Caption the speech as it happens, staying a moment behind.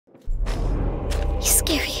He's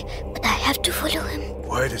scary, but I have to follow him.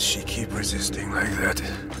 Why does she keep resisting like that?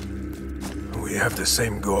 We have the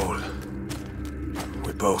same goal.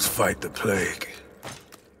 We both fight the plague.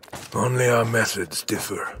 Only our methods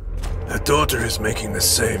differ. Her daughter is making the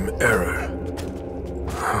same error.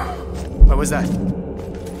 What was that?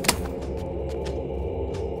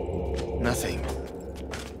 Nothing.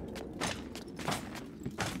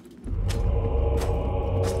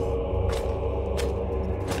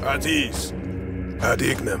 At ease. Ad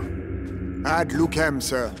ignem. Ad lucem,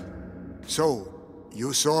 sir. So,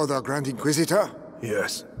 you saw the Grand Inquisitor?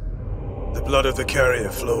 Yes. The blood of the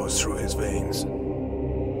carrier flows through his veins.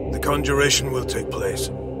 The conjuration will take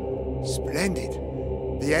place. Splendid.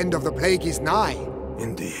 The end of the plague is nigh.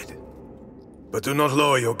 Indeed. But do not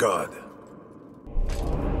lower your guard.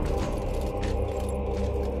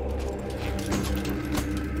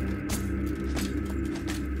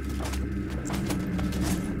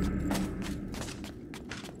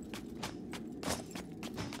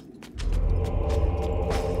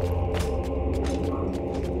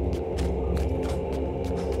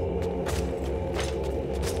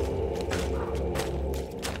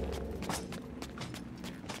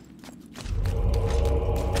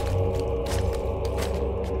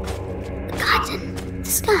 The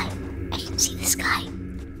sky. I can see the sky.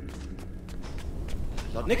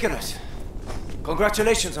 Lord Nicholas,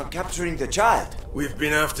 congratulations on capturing the child. We've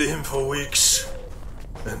been after him for weeks.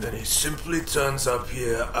 And then he simply turns up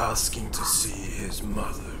here asking to see his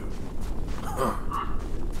mother. Huh.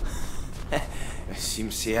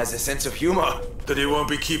 Seems he has a sense of humor. That he won't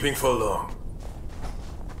be keeping for long.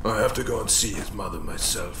 I have to go and see his mother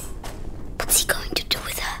myself. What's he going to do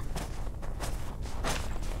with her?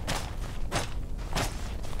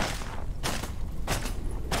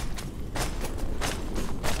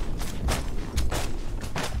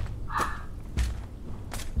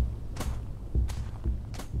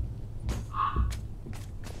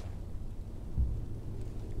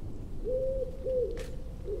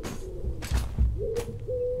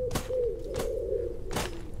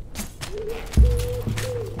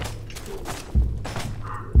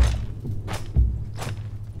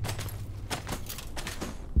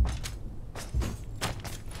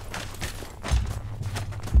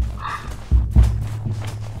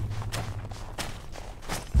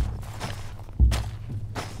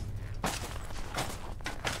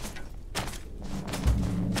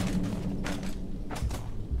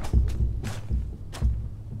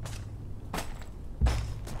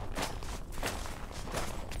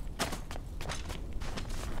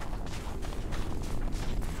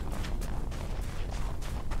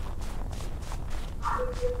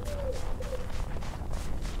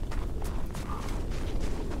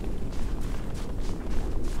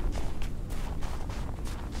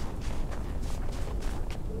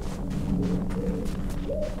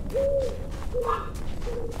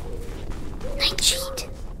 Nightshade.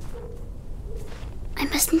 I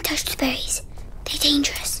mustn't touch the berries. They're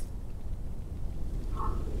dangerous.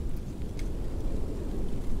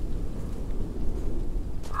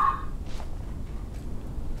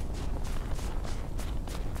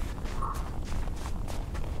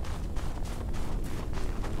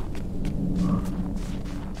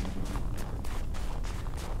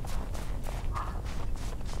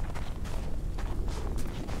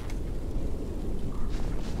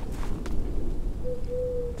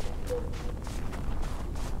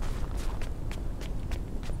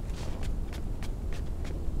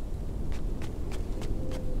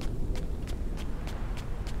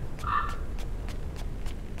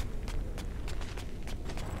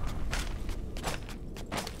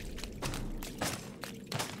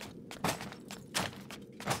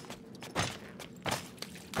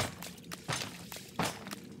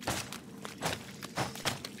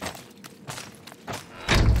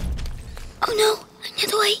 Oh no!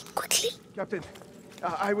 Another way! Quickly! Captain,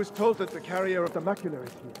 I was told that the carrier of the macula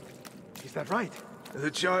is here. Is that right? The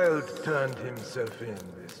child turned himself in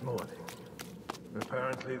this morning.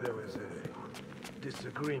 Apparently there was a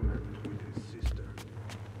disagreement with his sister.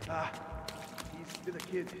 He's still a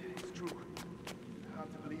kid, it's true.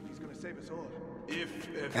 Hard to believe he's gonna save us all.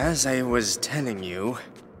 As I was telling you,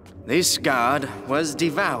 this guard was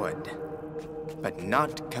devoured, but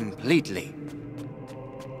not completely.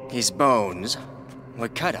 His bones were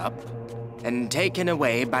cut up and taken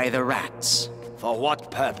away by the rats. For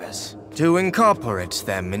what purpose? To incorporate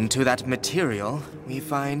them into that material we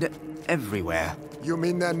find everywhere. You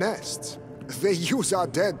mean their nests? They use our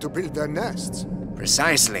dead to build their nests.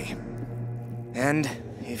 Precisely. And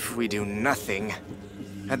if we do nothing,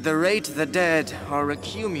 at the rate the dead are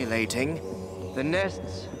accumulating, the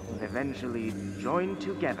nests will eventually join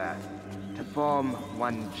together to form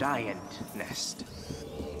one giant nest.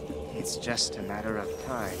 It's just a matter of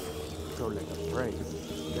time. So let us pray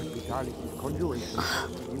that Vitality's conjuration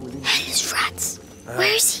will And his rats.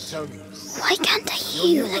 Where is he? Why can't I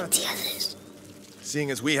hear you like the others?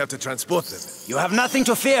 Seeing as we have to transport them. You have nothing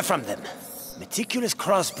to fear from them. Meticulous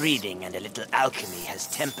crossbreeding and a little alchemy has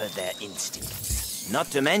tempered their instincts. Not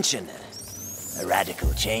to mention a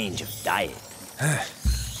radical change of diet.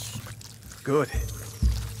 Good.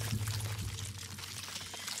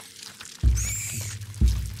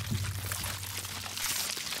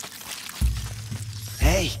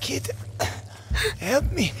 Hey, kid.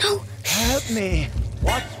 Help me. No. Help me.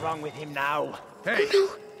 What's wrong with him now? Hey,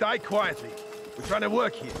 die quietly. We're trying to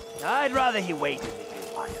work here. I'd rather he waited a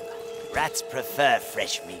little while. Rats prefer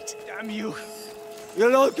fresh meat. Damn you.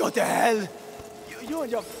 You'll all go to hell. You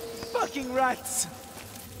and your fucking rats.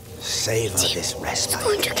 Savor this He's respite.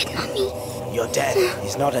 going to get Mommy. Your death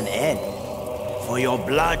is not an end, for your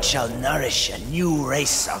blood shall nourish a new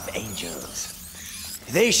race of angels.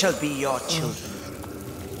 They shall be your children,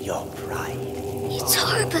 your pride. It's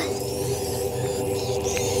horrible.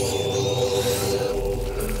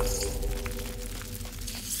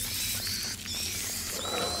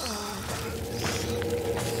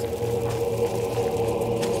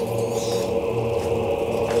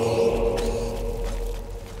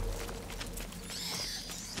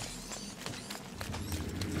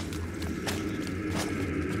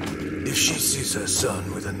 If she sees her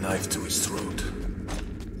son with a knife to his throat,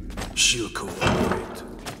 she'll cooperate.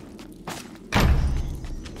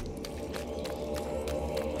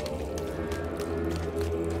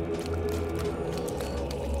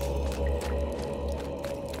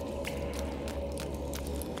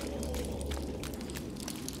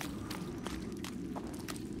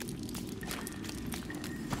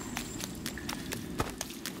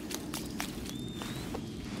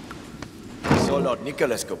 Saw Lord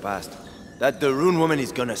Nicholas go past. That the Rune woman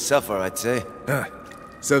is gonna suffer, I'd say.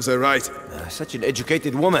 Serves her right. Such an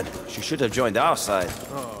educated woman. She should have joined our side.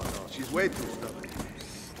 Oh, no, she's way too stubborn.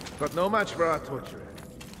 But no match for our torturer.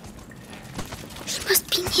 He must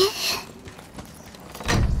be near.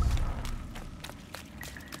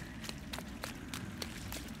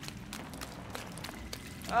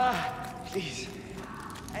 Please.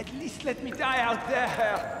 At least let me die out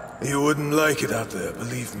there. You wouldn't like it out there,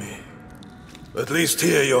 believe me. At least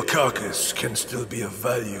here your carcass can still be of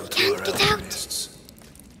value to Can't our get out. alchemists.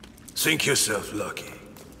 Think yourself lucky.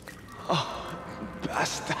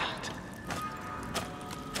 Bastard.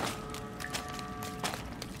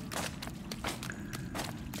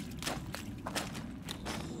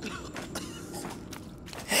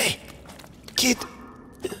 Hey, kid.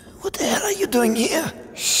 What the hell are you doing here?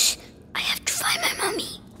 Shh. I have to find my Mommy.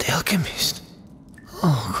 The alchemist.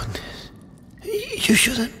 Oh, goodness. You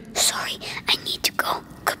shouldn't. Sorry, I need to go.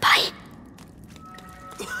 Goodbye.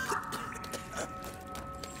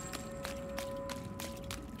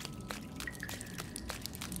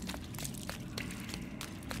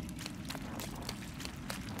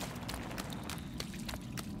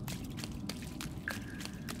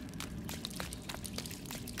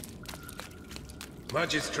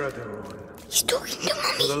 Magistrate Rowan, He's talking to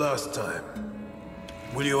for Mommy. the last time,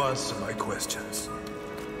 will you answer my questions?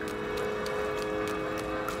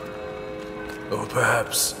 Or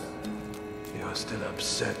perhaps you're still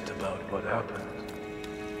upset about what happened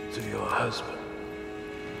to your husband.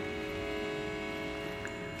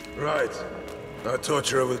 Right. Our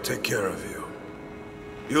torturer will take care of you.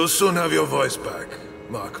 You'll soon have your voice back.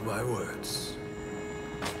 Mark my words.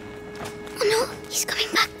 Oh no, he's coming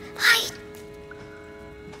back. Hide.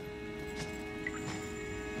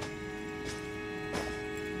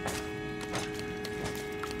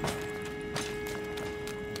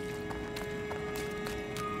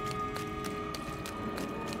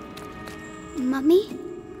 Mommy?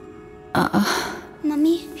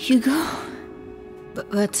 Mommy? Hugo?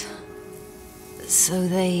 But... So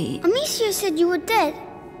they... Amicia said you were dead,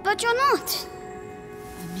 but you're not.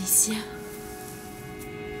 Amicia?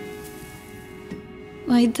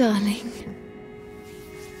 My darling.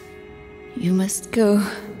 You must go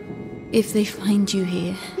if they find you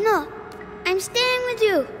here. No, I'm staying with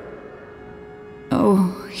you.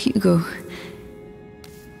 Oh, Hugo.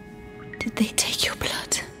 Did they take your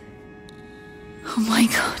blood? Oh my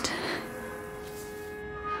God.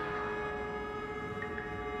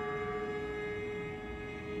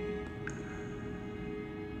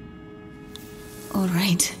 All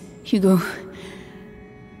right, Hugo.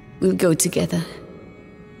 We'll go together.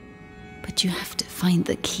 But you have to find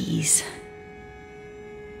the keys.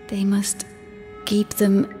 They must keep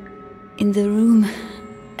them in the room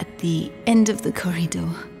at the end of the corridor.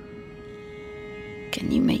 Can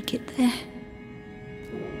you make it there?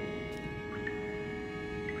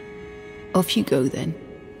 Off you go then.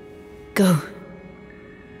 Go.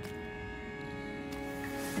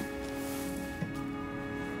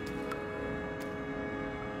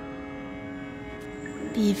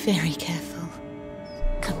 Be very careful.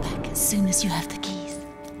 Come back as soon as you have the keys.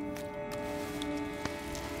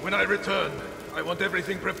 When I return, I want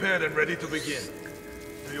everything prepared and ready to begin.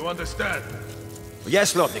 Do you understand?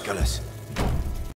 Yes, Lord Nicholas.